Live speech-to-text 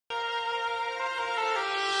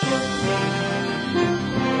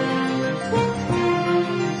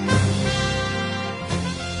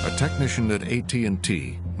A technician at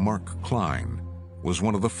AT&T, Mark Klein, was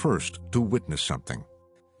one of the first to witness something.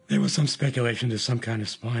 There was some speculation there's some kind of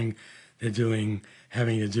spying they're doing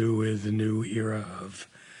having to do with the new era of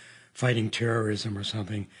fighting terrorism or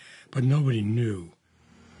something, but nobody knew.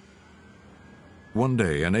 One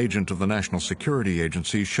day, an agent of the National Security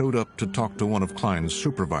Agency showed up to talk to one of Klein's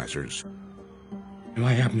supervisors. And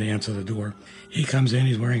I happened to answer the door. He comes in,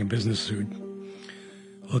 he's wearing a business suit,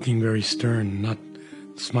 looking very stern, not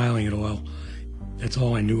smiling at all. That's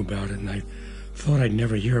all I knew about it, and I thought I'd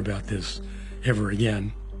never hear about this ever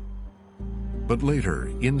again. But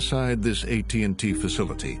later, inside this AT&T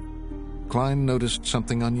facility, Klein noticed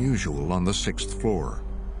something unusual on the 6th floor.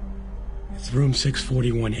 It's room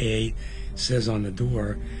 641A, says on the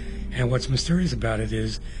door, and what's mysterious about it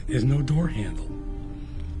is there's no door handle,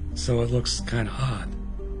 so it looks kind of odd.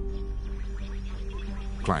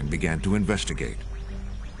 Klein began to investigate.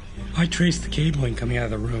 I traced the cabling coming out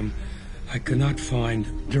of the room. I could not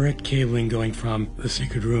find direct cabling going from the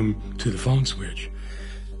secret room to the phone switch.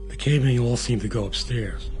 The cabling all seemed to go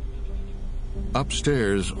upstairs.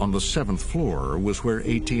 Upstairs on the 7th floor was where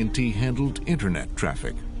AT&T handled internet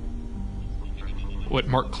traffic. What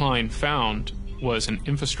Mark Klein found was an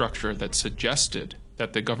infrastructure that suggested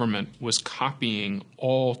that the government was copying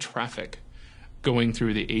all traffic going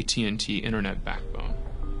through the AT&T internet backbone.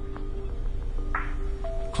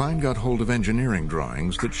 Klein got hold of engineering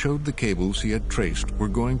drawings that showed the cables he had traced were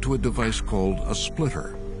going to a device called a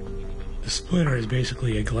splitter. The splitter is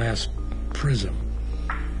basically a glass prism.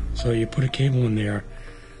 So you put a cable in there,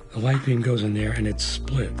 the light beam goes in there, and it's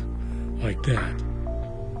split like that.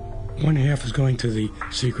 One half is going to the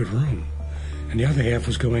secret room, and the other half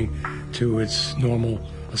was going to its normal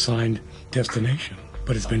assigned destination,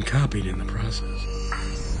 but it's been copied in the process.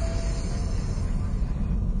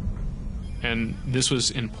 And this was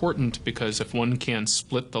important because if one can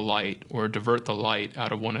split the light or divert the light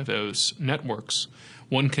out of one of those networks,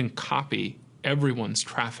 one can copy everyone's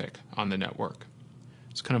traffic on the network.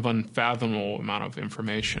 It's kind of unfathomable amount of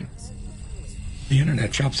information. The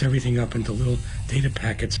internet chops everything up into little data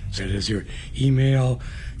packets. So there's your email,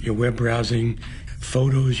 your web browsing,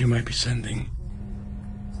 photos you might be sending.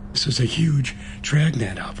 This is a huge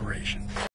dragnet operation.